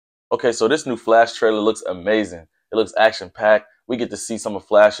Okay, so this new Flash trailer looks amazing. It looks action-packed. We get to see some of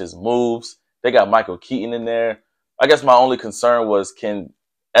Flash's moves. They got Michael Keaton in there. I guess my only concern was, can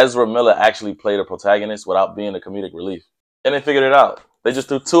Ezra Miller actually play the protagonist without being a comedic relief? And they figured it out. They just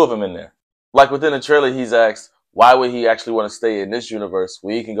threw two of them in there. Like within the trailer, he's asked, why would he actually want to stay in this universe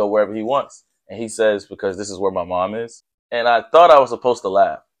where he can go wherever he wants? And he says, because this is where my mom is. And I thought I was supposed to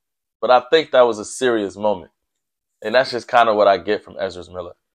laugh, but I think that was a serious moment. And that's just kind of what I get from Ezra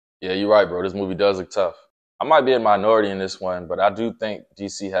Miller. Yeah, you're right, bro. This movie does look tough. I might be a minority in this one, but I do think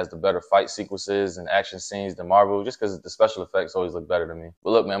DC has the better fight sequences and action scenes than Marvel, just because the special effects always look better to me.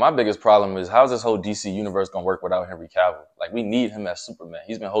 But look, man, my biggest problem is, how's this whole DC universe going to work without Henry Cavill? Like, we need him as Superman.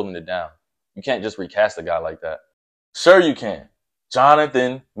 He's been holding it down. You can't just recast a guy like that. Sure you can.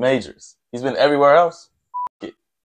 Jonathan Majors. He's been everywhere else.